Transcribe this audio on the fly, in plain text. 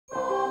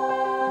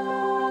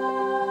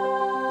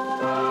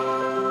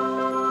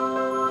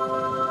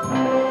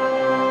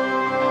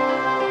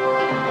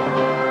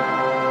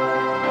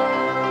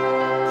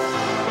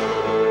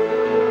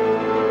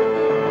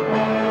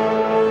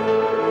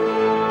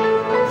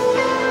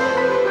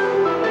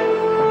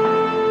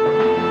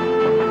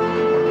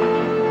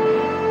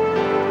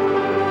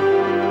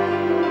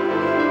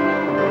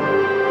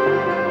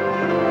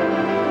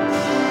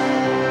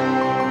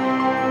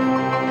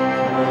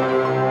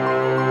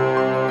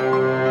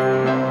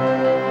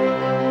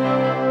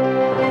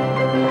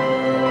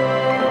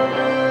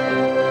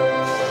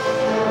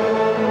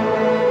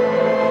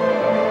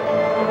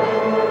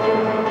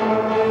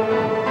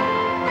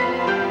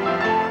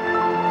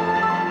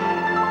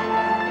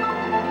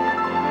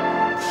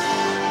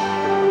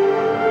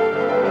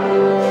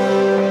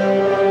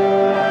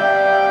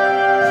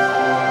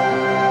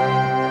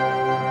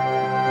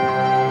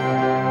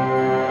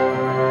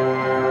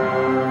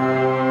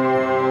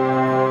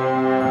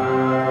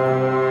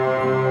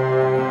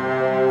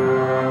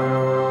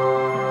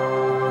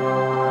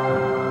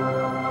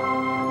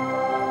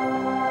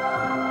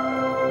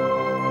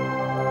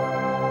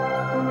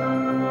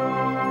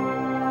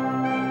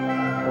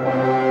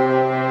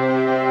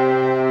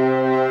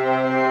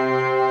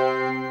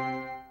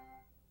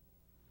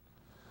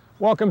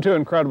Welcome to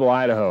Incredible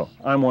Idaho.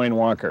 I'm Wayne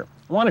Walker.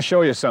 I want to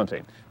show you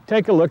something.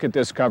 Take a look at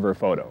this cover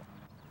photo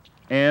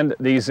and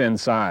these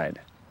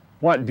inside.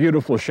 What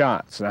beautiful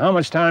shots. Now, how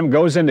much time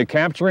goes into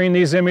capturing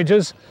these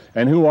images,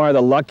 and who are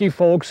the lucky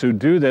folks who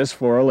do this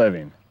for a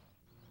living?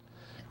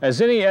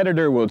 As any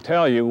editor will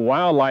tell you,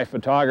 wildlife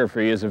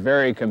photography is a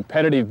very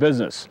competitive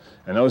business,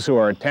 and those who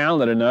are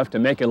talented enough to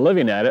make a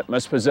living at it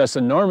must possess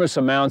enormous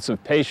amounts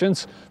of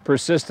patience,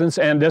 persistence,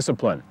 and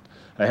discipline.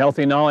 A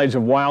healthy knowledge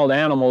of wild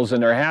animals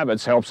and their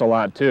habits helps a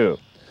lot too.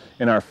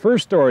 In our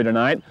first story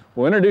tonight,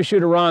 we'll introduce you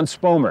to Ron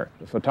Spomer,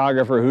 the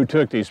photographer who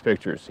took these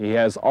pictures. He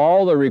has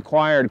all the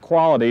required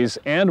qualities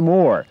and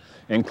more,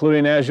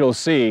 including, as you'll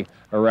see,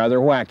 a rather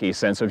wacky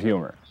sense of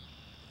humor.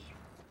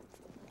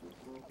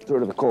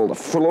 Sort of called a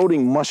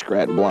floating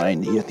muskrat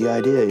blind. Yet the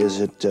idea is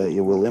that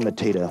you will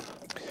imitate a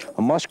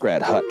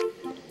muskrat hut.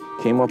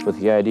 Came up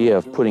with the idea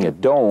of putting a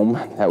dome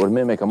that would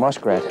mimic a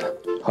muskrat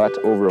hut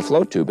over a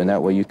float tube, and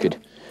that way you could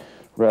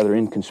rather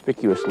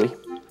inconspicuously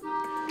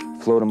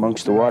float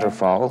amongst the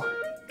waterfowl.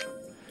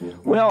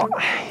 Well,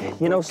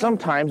 you know,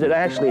 sometimes it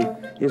actually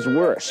is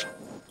worse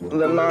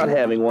than not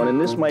having one,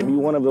 and this might be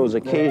one of those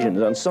occasions.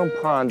 On some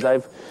ponds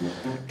I've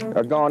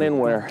gone in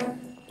where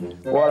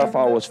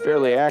waterfowl was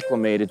fairly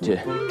acclimated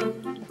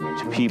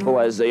to people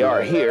as they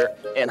are here,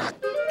 and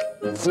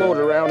float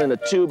around in a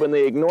tube and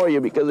they ignore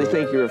you because they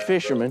think you're a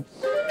fisherman.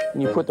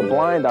 And you put the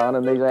blind on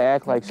and they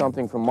act like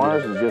something from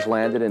Mars has just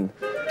landed, and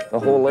the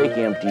whole lake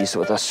empties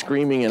with us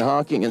screaming and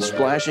honking and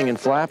splashing and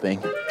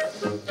flapping.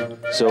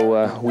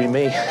 So we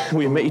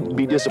may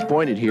be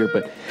disappointed here,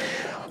 but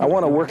I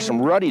want to work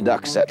some ruddy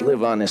ducks that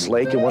live on this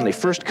lake, and when they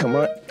first come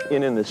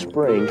in the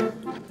spring,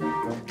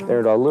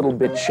 they're a little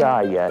bit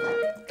shy yet.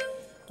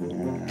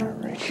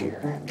 Right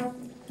here.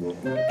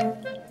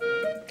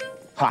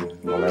 Ha!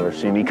 You'll never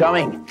see me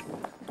coming.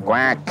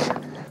 Quack,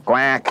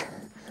 quack,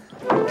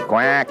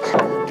 quack,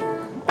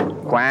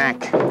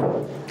 quack.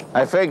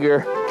 I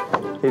figure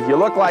if you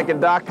look like a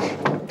duck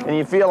and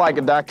you feel like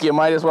a duck, you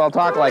might as well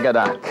talk like a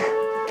duck.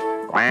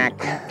 Quack,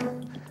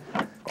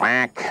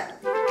 quack.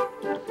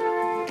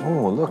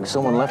 Oh, look,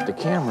 someone left the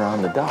camera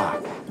on the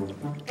dock.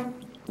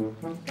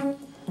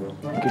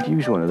 I could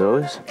use one of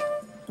those.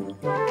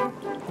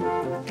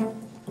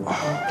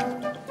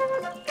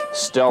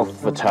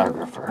 Stealth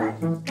photographer.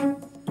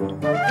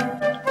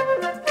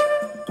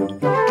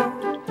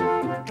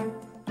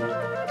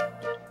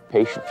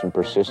 Patience and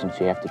persistence,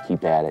 you have to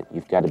keep at it.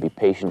 You've got to be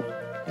patient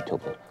until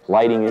the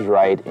lighting is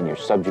right and your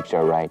subjects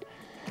are right.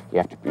 You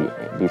have to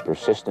be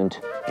persistent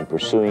in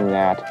pursuing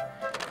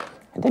that.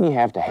 And then you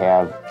have to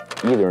have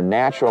either a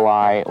natural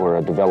eye or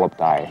a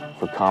developed eye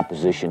for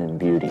composition and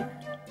beauty.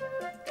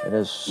 It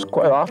is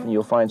quite often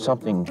you'll find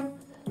something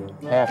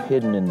half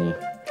hidden in the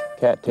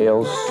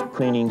cattails,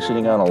 cleaning,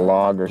 sitting on a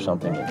log or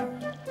something.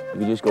 And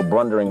if you just go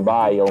blundering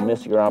by, you'll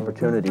miss your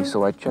opportunity.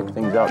 So I check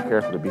things out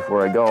carefully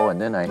before I go, and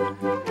then I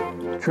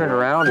turn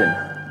around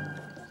and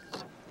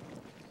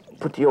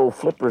put the old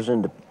flippers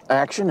into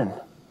action and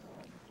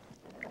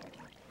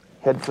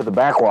head for the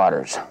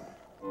backwaters.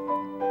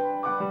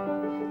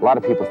 A lot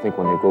of people think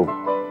when they go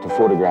to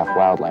photograph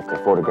wildlife,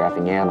 they're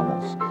photographing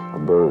animals or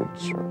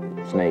birds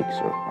or snakes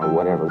or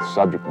whatever the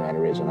subject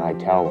matter is, and I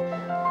tell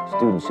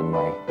students in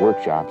my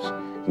workshops,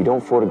 you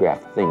don't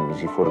photograph things,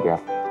 you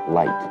photograph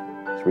light.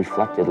 It's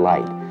reflected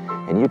light.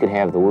 And you can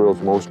have the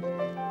world's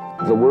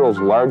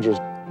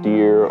largest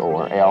deer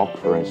or elk,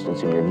 for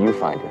instance, in your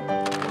viewfinder.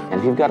 And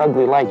if you've got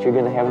ugly light, you're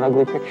going to have an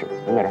ugly picture,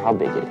 no matter how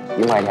big it is.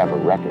 You might have a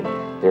record.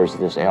 There's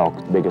this elk,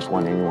 the biggest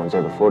one anyone's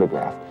ever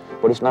photographed,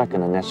 but it's not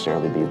going to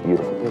necessarily be a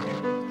beautiful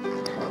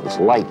picture. It's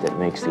light that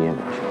makes the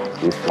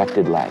image,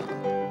 reflected light.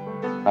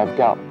 I've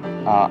got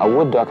a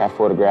wood duck I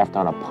photographed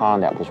on a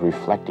pond that was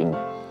reflecting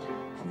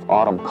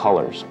autumn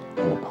colors.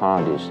 And the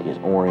pond is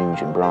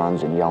orange and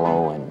bronze and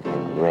yellow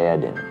and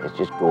red, and it's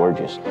just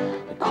gorgeous,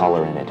 the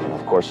color in it. And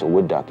of course, the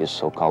wood duck is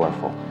so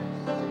colorful.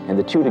 And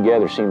the two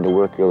together seem to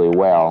work really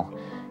well,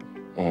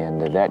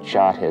 and that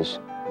shot has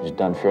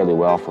done fairly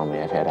well for me.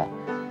 I've had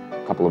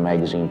a couple of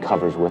magazine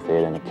covers with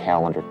it and a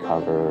calendar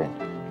cover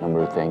and a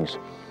number of things.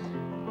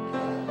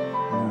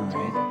 All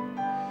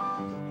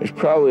right. There's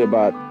probably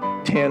about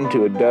 10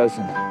 to a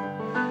dozen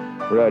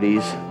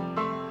ruddies,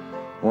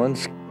 one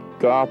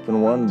scaup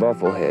and one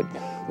bufflehead,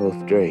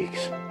 both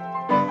drakes.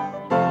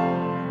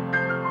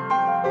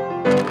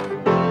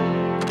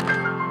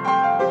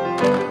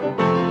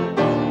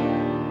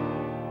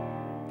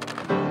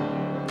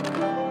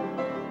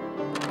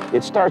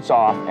 It starts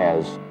off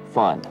as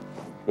fun.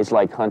 It's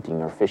like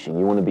hunting or fishing.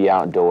 You want to be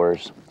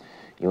outdoors.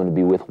 You want to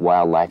be with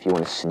wildlife. You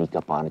want to sneak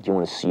up on it. You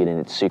want to see it in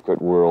its secret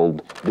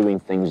world, doing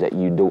things that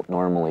you don't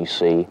normally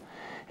see.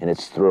 And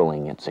it's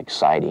thrilling. It's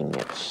exciting.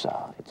 It's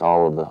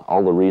all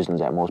the reasons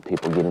that most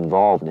people get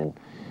involved in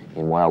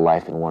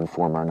wildlife in one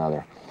form or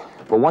another.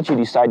 But once you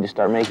decide to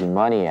start making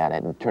money at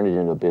it and turn it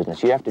into a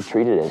business, you have to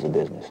treat it as a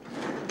business.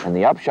 And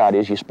the upshot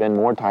is you spend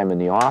more time in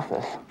the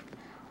office,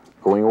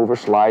 going over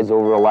slides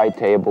over a light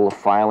table,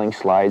 filing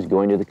slides,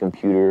 going to the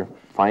computer,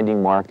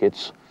 finding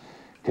markets,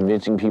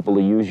 convincing people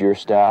to use your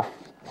stuff,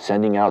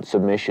 sending out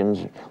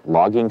submissions,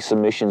 logging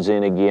submissions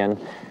in again.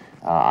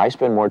 I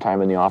spend more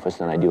time in the office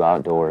than I do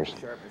outdoors.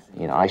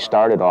 You know, I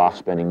started off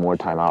spending more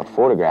time out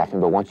photographing,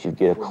 but once you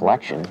get a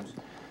collection,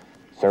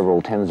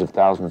 several tens of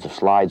thousands of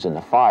slides in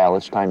the file,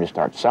 it's time to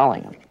start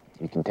selling them.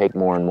 You can take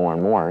more and more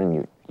and more, and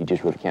you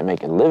just really can't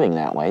make a living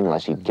that way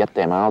unless you get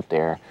them out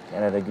there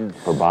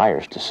for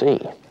buyers to see.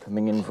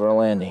 Coming in for a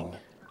landing.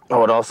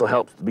 Oh, it also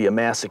helps to be a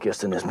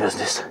masochist in this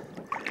business.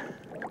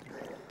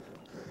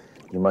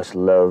 You must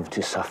love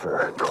to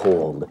suffer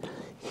cold,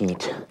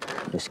 heat,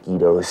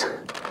 mosquitoes,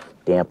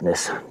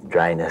 dampness,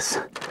 dryness.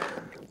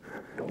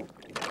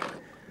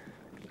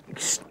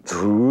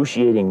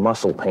 Excruciating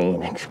muscle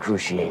pain,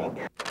 excruciating.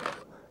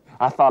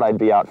 I thought I'd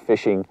be out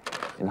fishing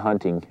and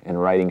hunting and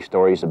writing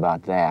stories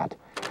about that.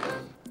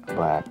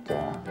 But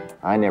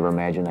I never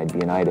imagined I'd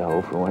be in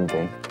Idaho, for one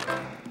thing.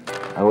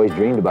 I always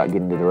dreamed about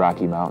getting to the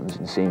Rocky Mountains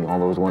and seeing all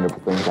those wonderful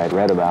things I'd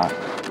read about.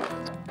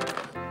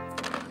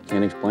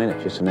 Can't explain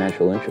it, just a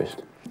natural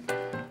interest.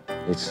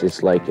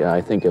 It's like,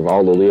 I think of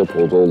Aldo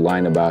Leopold's old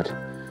line about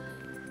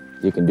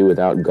you can do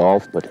without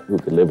golf, but who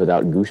could live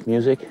without goose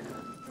music?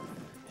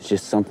 It's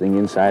just something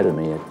inside of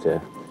me.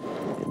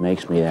 It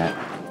makes me that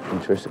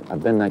interested.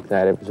 I've been like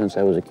that ever since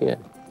I was a kid.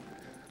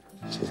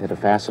 Just had a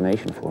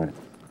fascination for it.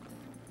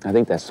 I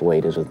think that's the way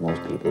it is with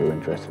most people who are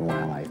interested in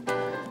wildlife.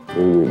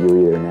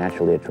 You're either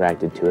naturally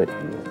attracted to it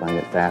and you find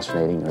it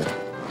fascinating, or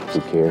who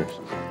cares?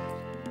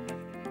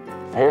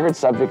 Favorite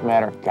subject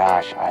matter?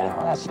 Gosh, I don't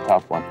know, that's a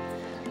tough one.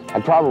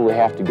 I'd probably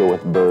have to go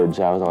with birds.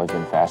 I've always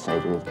been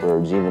fascinated with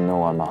birds, even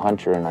though I'm a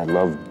hunter and I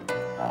love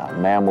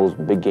mammals,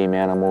 big game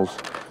animals.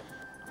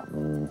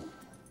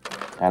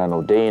 I don't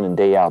know, day in and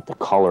day out, the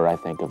color, I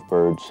think, of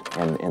birds,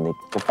 and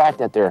the fact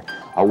that they're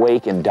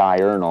awake and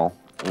diurnal.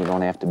 You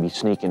don't have to be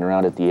sneaking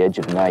around at the edge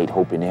of night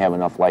hoping to have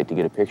enough light to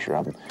get a picture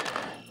of them.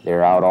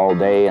 They're out all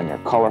day, and they're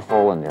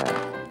colorful, and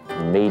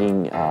they're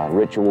mating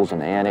rituals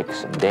and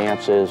antics and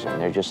dances,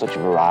 and they're just such a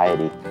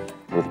variety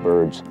with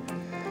birds.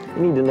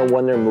 You need to know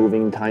when they're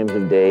moving, times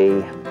of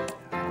day,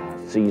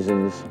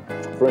 seasons.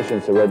 For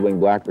instance, the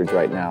red-winged blackbirds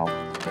right now,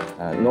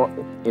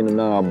 in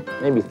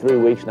maybe 3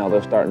 weeks now,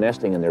 they'll start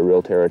nesting, and they're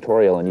real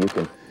territorial, and you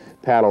can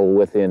paddle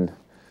within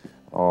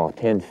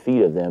 10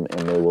 feet of them,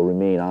 and they will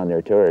remain on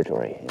their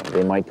territory.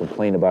 They might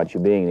complain about you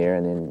being there,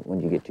 and then when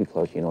you get too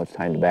close, you know it's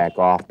time to back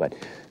off. But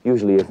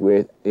usually if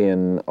we're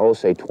in,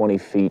 say 20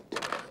 feet,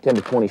 10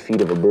 to 20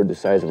 feet of a bird the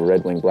size of a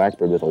red-winged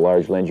blackbird with a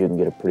large lens, you can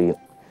get a pretty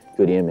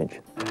good image.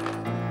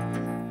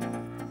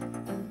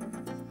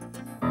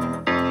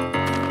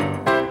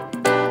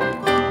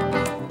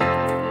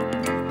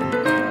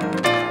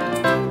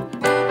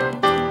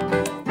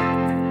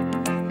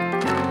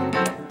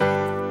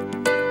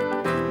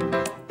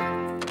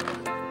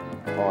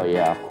 Oh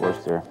yeah, of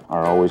course there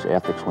are always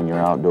ethics when you're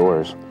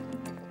outdoors.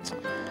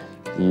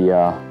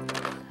 The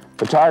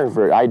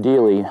photographer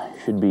ideally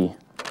should be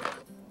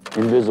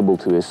invisible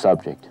to his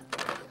subject.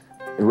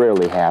 It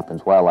rarely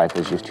happens. Wildlife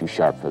is just too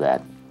sharp for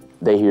that.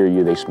 They hear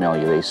you, they smell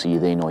you, they see you,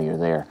 they know you're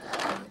there.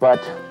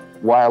 But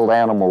wild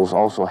animals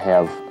also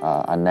have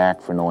a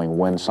knack for knowing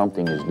when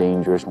something is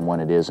dangerous and when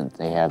it isn't.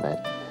 They have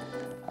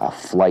a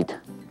flight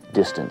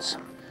distance.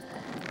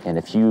 And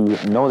if you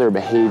know their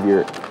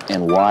behavior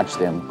and watch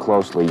them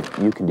closely,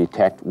 you can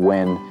detect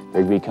when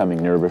they're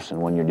becoming nervous and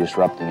when you're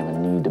disrupting them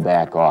and need to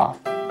back off.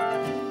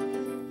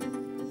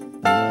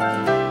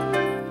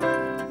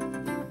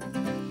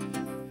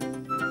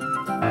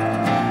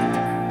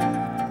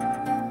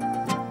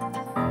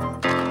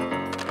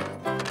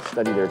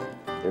 Study their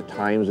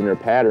times and their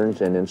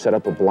patterns, and then set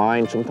up a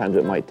blind. Sometimes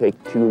it might take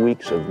 2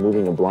 weeks of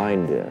moving a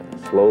blind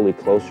slowly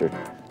closer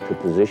to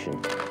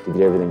position to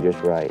get everything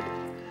just right.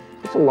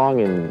 It's a long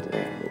and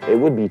it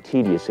would be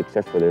tedious,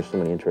 except for there's so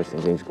many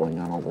interesting things going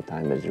on all the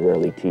time. It's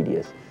rarely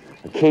tedious.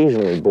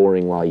 Occasionally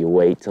boring while you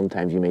wait.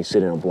 Sometimes you may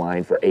sit in a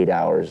blind for 8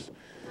 hours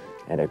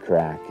at a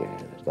crack.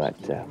 But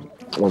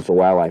once the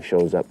wildlife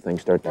shows up,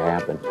 things start to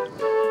happen.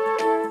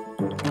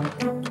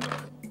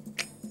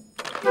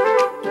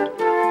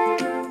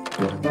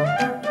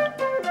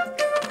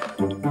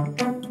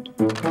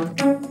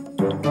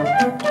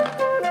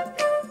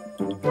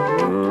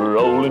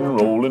 Rollin',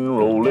 rollin',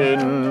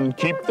 rollin',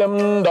 keep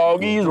them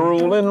doggies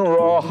rollin'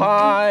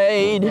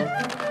 rawhide.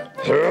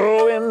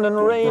 Through wind and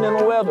rain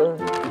and weather,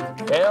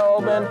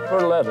 hell-bent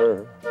for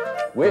leather,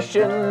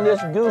 wishing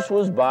this goose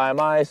was by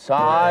my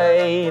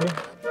side.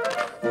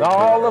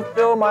 All the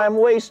film I'm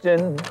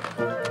wasting,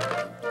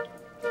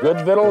 good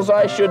victuals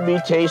I should be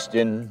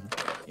tasting,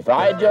 if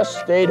I just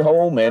stayed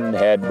home and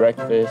had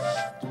breakfast.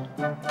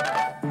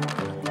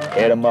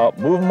 Hit 'em up,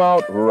 move 'em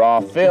out, raw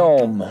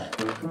film.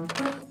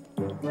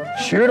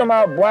 Shoot 'em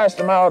out, blast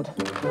 'em out,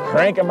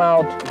 crank 'em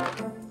out,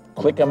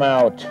 click 'em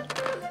out.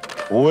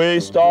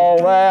 Waste all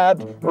that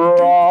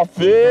raw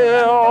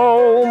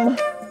film.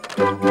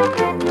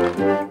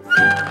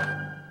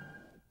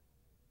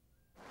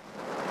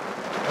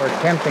 We're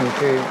attempting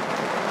to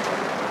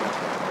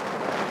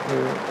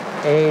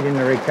aid in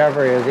the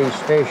recovery of these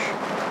fish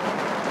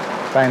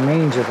by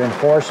means of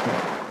enforcement.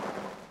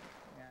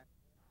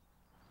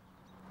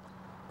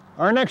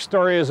 Our next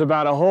story is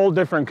about a whole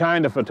different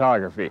kind of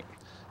photography.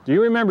 Do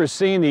you remember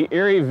seeing the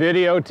eerie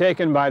video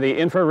taken by the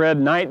infrared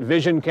night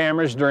vision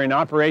cameras during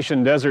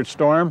Operation Desert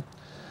Storm?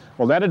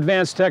 Well, that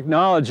advanced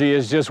technology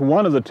is just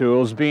one of the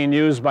tools being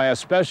used by a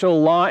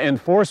special law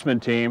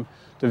enforcement team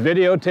to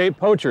videotape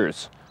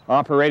poachers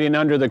operating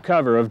under the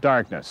cover of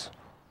darkness.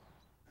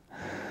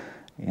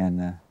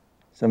 And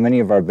so many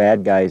of our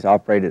bad guys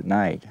operate at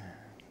night.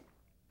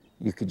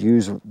 You could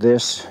use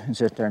this and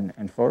sit there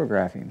and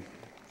photograph him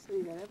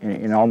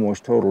in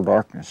almost total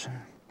darkness.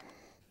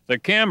 The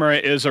camera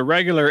is a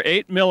regular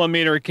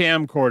 8mm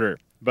camcorder,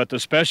 but the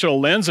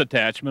special lens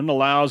attachment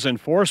allows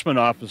enforcement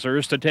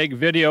officers to take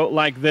video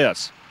like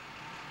this.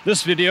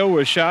 This video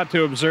was shot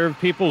to observe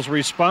people's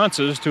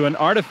responses to an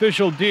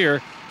artificial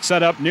deer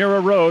set up near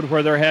a road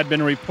where there had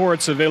been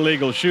reports of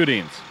illegal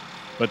shootings.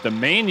 But the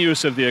main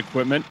use of the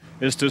equipment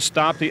is to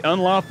stop the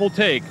unlawful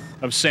take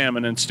of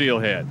salmon and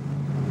steelhead.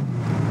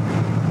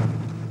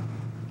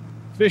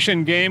 Fish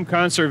and Game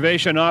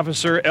Conservation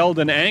Officer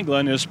Eldon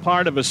Anglin is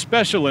part of a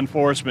special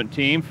enforcement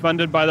team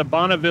funded by the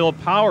Bonneville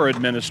Power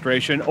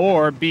Administration,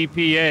 or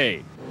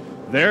BPA.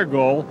 Their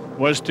goal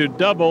was to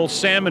double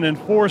salmon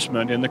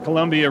enforcement in the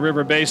Columbia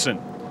River Basin.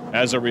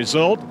 As a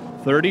result,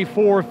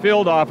 34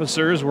 field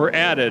officers were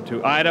added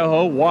to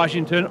Idaho,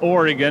 Washington,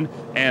 Oregon,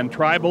 and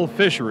tribal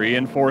fishery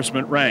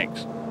enforcement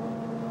ranks.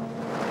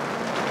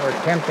 We're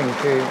attempting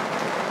to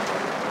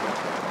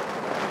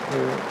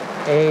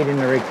aid in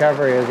the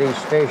recovery of these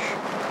fish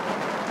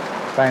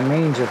by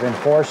means of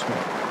enforcement.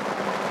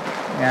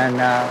 And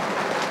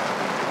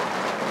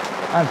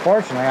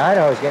unfortunately,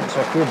 Idaho is getting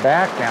so few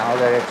back now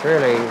that it's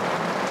really,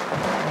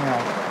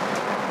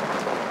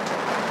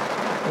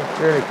 it's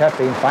really tough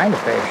to even find a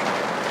fish.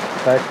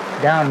 But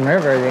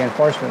downriver, the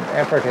enforcement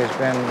effort has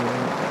been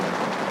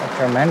a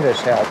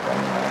tremendous help, and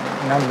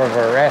the number of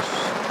arrests,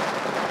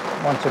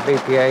 once the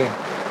BPA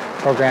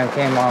program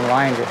came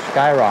online, just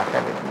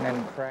skyrocketed and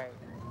then crashed.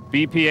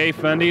 BPA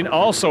funding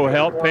also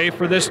helped pay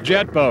for this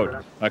jet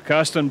boat, a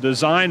custom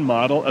design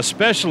model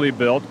especially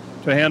built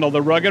to handle the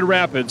rugged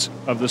rapids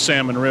of the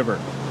Salmon River.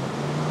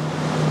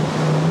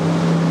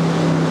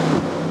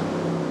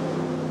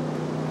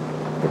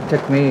 It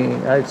took me,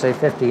 I'd say,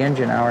 50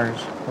 engine hours,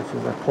 which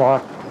is a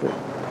clock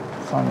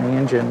that's on the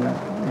engine,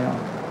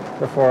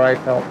 before I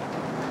felt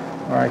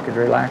where I could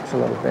relax a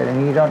little bit.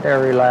 And you don't dare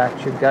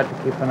relax. You've got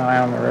to keep an eye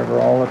on the river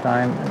all the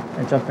time.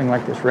 And something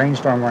like this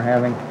rainstorm we're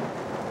having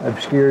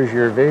obscures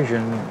your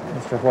vision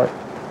as to what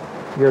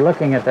you're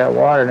looking at. That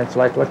water, and it's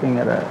like looking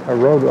at a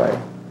roadway.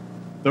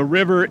 The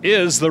river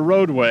is the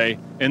roadway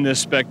in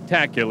this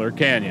spectacular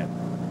canyon.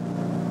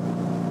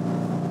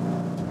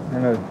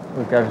 And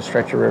we've got a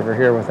stretch of river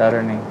here without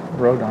any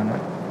road on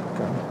it,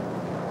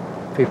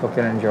 so people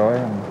can enjoy,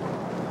 and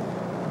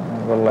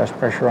a little less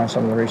pressure on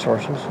some of the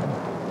resources.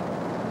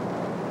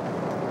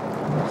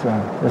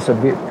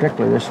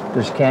 Particularly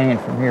this canyon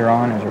from here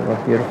on is a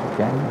real beautiful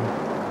canyon.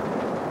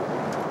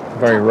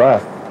 Very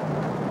rough,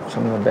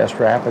 some of the best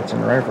rapids in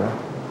the river.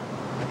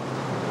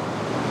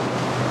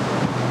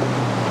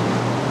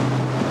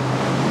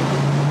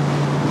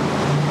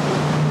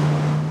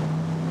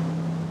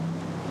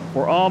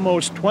 For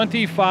almost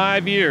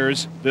 25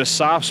 years, this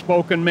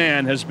soft-spoken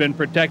man has been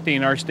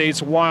protecting our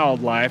state's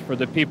wildlife for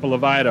the people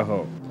of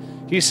Idaho.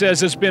 He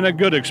says it's been a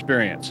good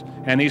experience,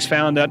 and he's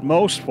found that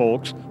most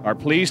folks are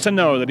pleased to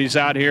know that he's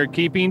out here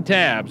keeping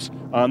tabs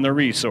on the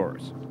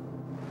resource.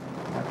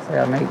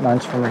 I'm 8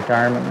 months from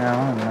retirement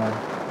now, and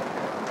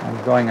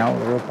I'm going out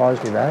with a real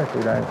positive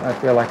attitude. I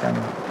feel like I'm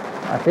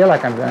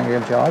doing a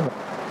good job.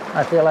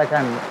 I feel like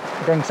I'm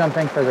doing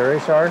something for the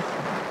resource,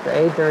 to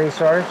aid the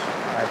resource.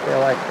 I feel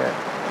like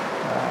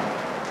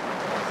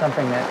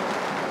something that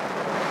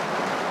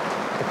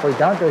if we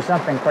don't do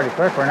something pretty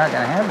quick, we're not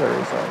going to have the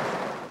resource.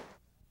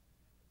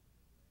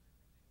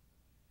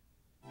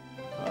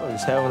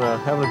 Just having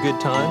a good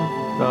time,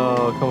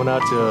 coming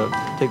out to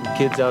take the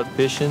kids out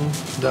fishing,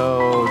 do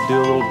a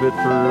little bit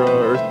for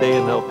Earth Day,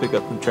 and help pick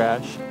up some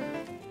trash.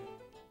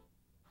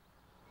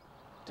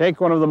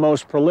 Take one of the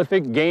most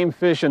prolific game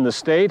fish in the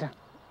state,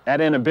 add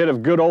in a bit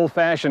of good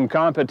old-fashioned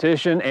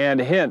competition, and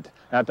hint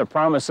at the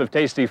promise of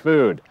tasty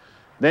food.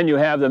 Then you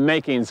have the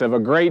makings of a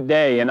great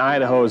day in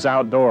Idaho's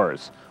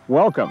outdoors.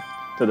 Welcome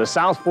to the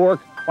South Fork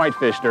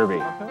Whitefish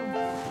Derby.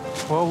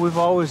 Well, we've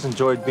always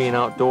enjoyed being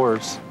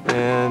outdoors,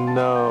 and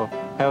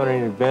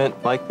having an event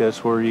like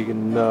this where you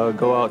can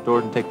go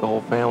outdoors and take the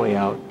whole family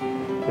out,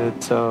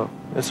 it's a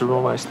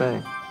real nice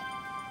thing.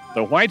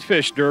 The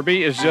Whitefish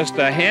Derby is just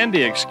a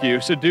handy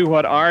excuse to do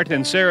what Art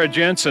and Sarah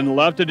Jensen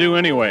love to do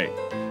anyway.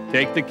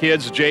 Take the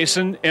kids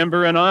Jason,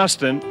 Ember, and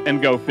Austin and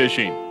go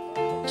fishing.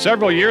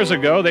 Several years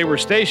ago, they were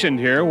stationed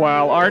here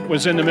while Art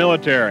was in the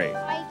military.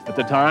 At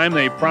the time,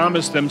 they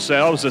promised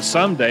themselves that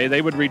someday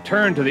they would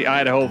return to the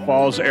Idaho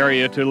Falls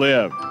area to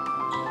live.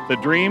 The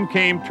dream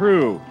came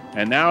true,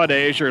 and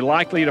nowadays you're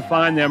likely to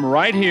find them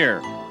right here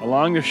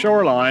along the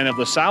shoreline of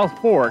the South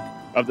Fork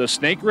of the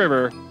Snake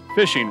River,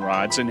 fishing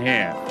rods in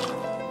hand.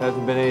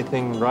 Hasn't been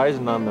anything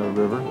rising on the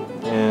river,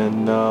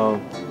 and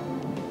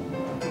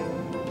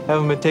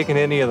Haven't been taking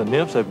any of the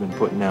nymphs I've been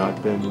putting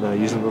out. Been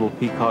using little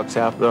peacock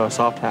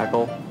soft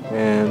tackle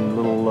and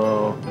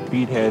little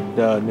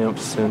beadhead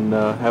nymphs, and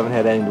haven't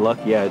had any luck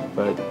yet,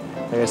 but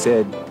like I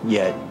said,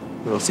 yet.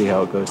 We'll see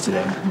how it goes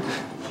today.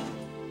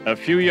 A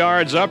few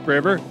yards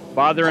upriver,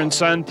 father and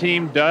son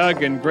team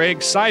Doug and Greg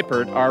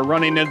Seipert are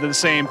running into the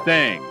same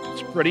thing.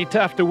 It's pretty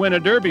tough to win a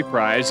derby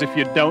prize if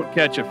you don't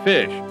catch a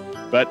fish,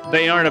 but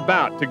they aren't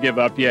about to give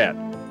up yet.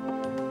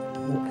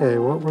 Okay,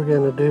 what we're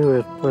going to do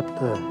is put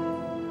the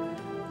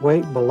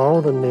weight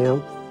below the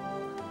nymph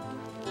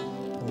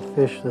and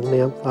fish the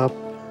nymph up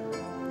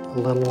a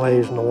little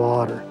ways in the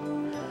water.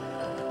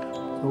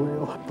 So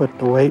we'll put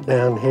the weight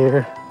down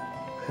here,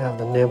 have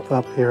the nymph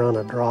up here on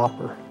a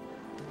dropper.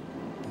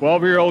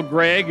 12-year-old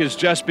Greg is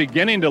just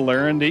beginning to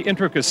learn the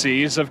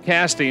intricacies of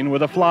casting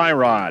with a fly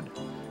rod.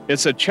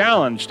 It's a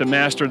challenge to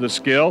master the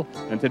skill,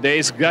 and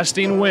today's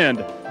gusting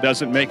wind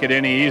doesn't make it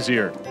any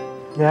easier.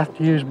 You have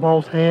to use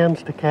both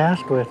hands to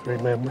cast with,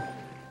 remember.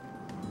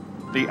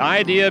 The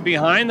idea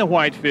behind the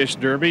Whitefish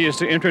Derby is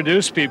to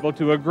introduce people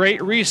to a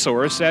great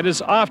resource that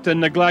is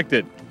often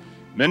neglected.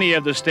 Many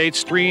of the state's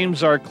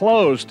streams are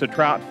closed to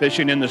trout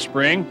fishing in the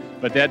spring,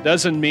 but that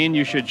doesn't mean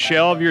you should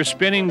shelve your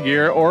spinning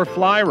gear or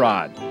fly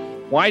rod.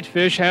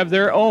 Whitefish have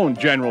their own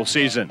general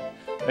season.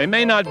 They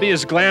may not be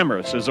as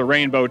glamorous as a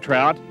rainbow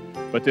trout,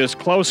 but this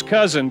close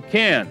cousin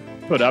can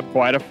put up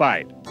quite a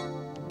fight.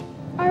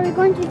 Are we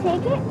going to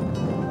take it?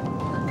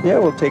 Yeah,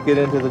 we'll take it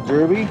into the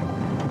derby.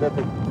 Got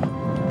to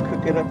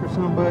cook it up for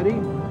somebody.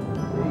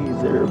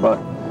 These are about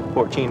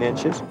 14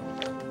 inches.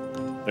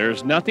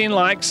 There's nothing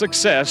like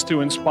success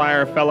to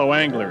inspire fellow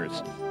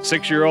anglers.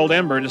 6-year-old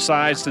Ember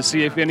decides to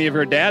see if any of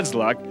her dad's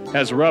luck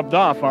has rubbed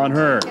off on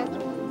her.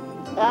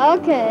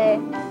 Okay.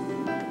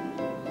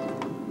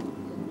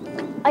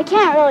 I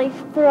can't really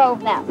throw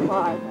that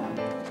far, though.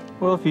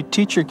 Well, if you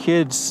teach your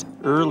kids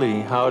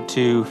early how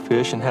to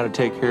fish and how to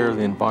take care of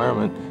the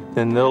environment,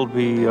 then they'll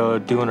be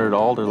doing it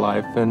all their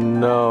life,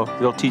 and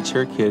they'll teach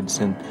their kids,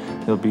 and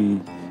they'll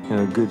be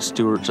good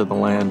stewards of the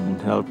land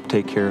and help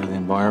take care of the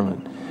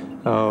environment.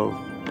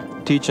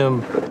 Teach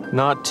them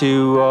not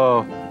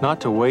to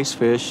waste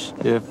fish.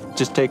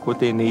 Just take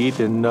what they need,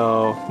 and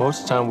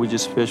most of the time we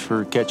just fish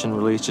for catch and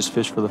release, just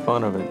fish for the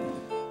fun of it.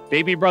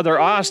 Baby brother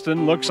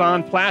Austin looks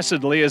on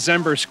placidly as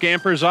Ember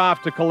scampers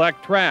off to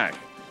collect trash.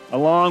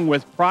 Along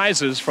with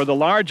prizes for the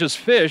largest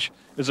fish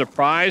is a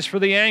prize for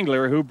the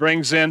angler who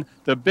brings in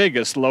the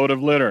biggest load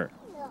of litter.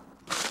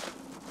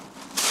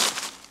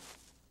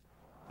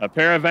 A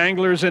pair of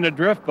anglers in a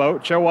drift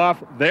boat show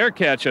off their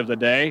catch of the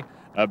day,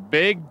 a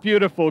big,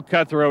 beautiful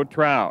cutthroat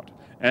trout,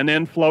 and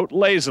then float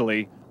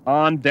lazily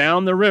on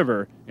down the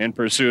river in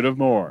pursuit of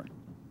more.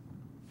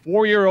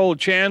 4-year-old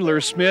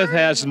Chandler Smith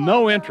has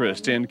no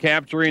interest in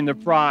capturing the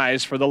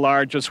prize for the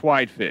largest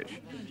whitefish.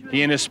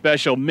 He and his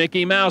special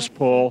Mickey Mouse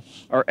pole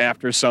are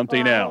after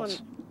something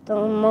else. The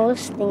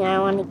most thing I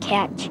want to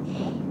catch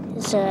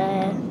is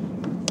a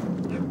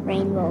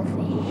rainbow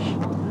fish.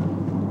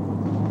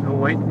 No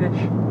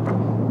whitefish?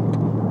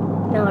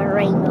 No, a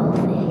rainbow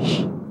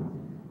fish.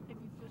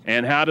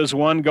 And how does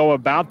one go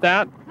about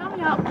that? Tell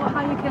me how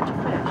you catch a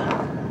fish.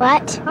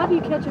 What? How do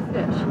you catch a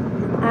fish?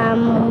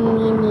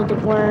 You need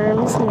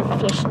worms and a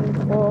fishing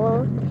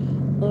pole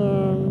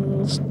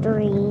and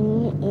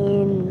string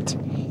and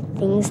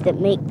things that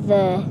make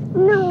the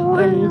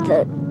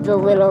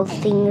little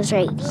things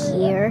right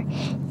here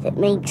that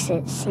makes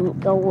it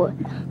go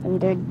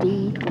under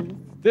deep.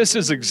 This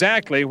is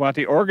exactly what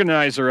the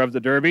organizer of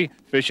the Derby,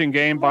 fish and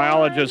game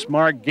biologist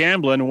Mark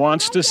Gamblin,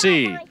 wants to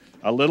see.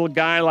 A little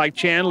guy like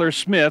Chandler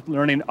Smith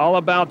learning all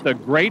about the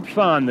great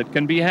fun that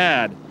can be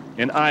had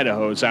in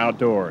Idaho's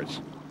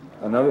outdoors.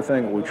 Another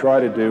thing that we try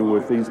to do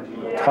with these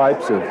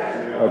types of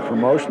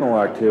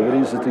promotional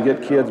activities is to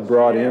get kids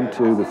brought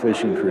into the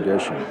fishing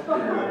tradition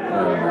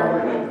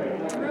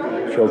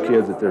and show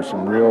kids that there's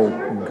some real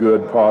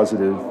good,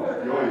 positive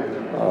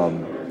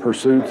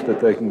pursuits that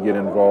they can get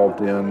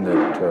involved in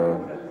that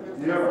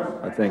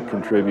I think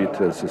contribute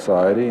to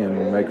society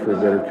and make for a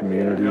better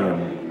community,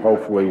 and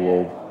hopefully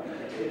will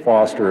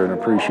foster an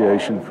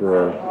appreciation for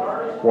our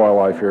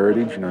wildlife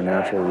heritage and our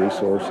natural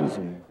resources.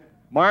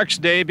 Mark's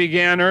day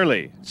began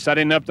early,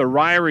 setting up the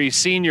Ryrie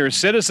Senior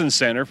Citizen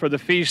Center for the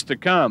feast to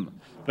come.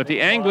 But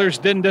the anglers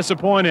didn't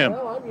disappoint him.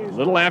 A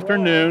little after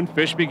noon,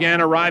 fish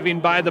began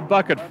arriving by the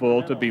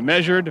bucketful to be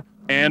measured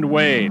and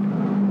weighed.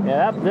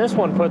 Yeah, this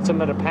one puts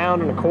them at 1.25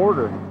 pounds.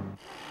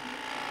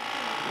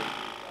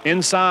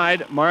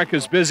 Inside, Mark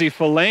is busy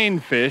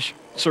filleting fish,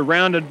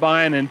 surrounded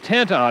by an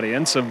intent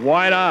audience of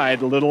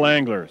wide-eyed little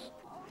anglers.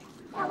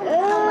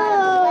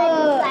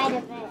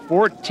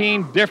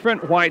 14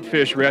 different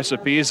whitefish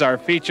recipes are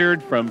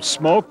featured from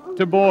smoked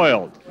to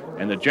boiled,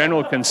 and the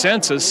general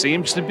consensus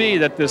seems to be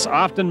that this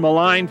often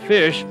maligned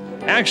fish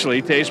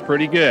actually tastes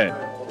pretty good.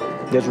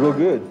 It's real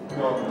good.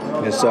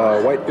 It's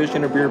whitefish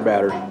in a beer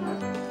batter.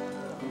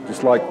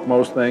 Just like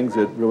most things,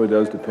 it really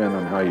does depend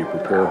on how you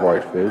prepare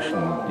whitefish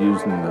and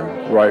using the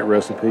right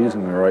recipes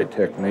and the right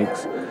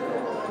techniques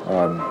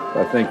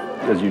I think,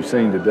 as you've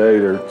seen today,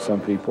 there are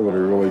some people that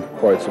are really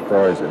quite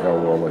surprised at how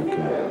well they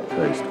can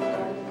taste.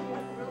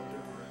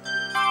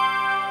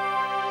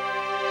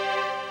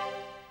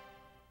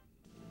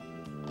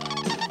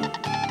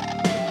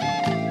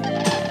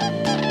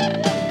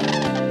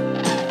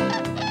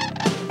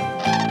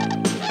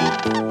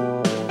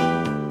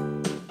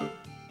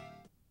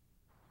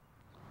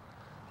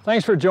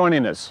 Thanks for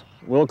joining us.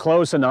 We'll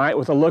close tonight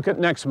with a look at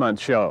next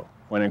month's show,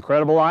 when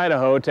Incredible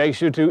Idaho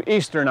takes you to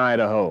eastern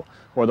Idaho,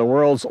 where the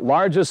world's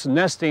largest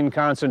nesting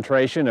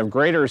concentration of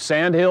greater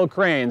sandhill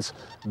cranes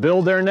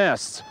build their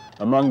nests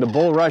among the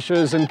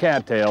bulrushes and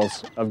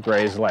cattails of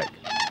Gray's Lake.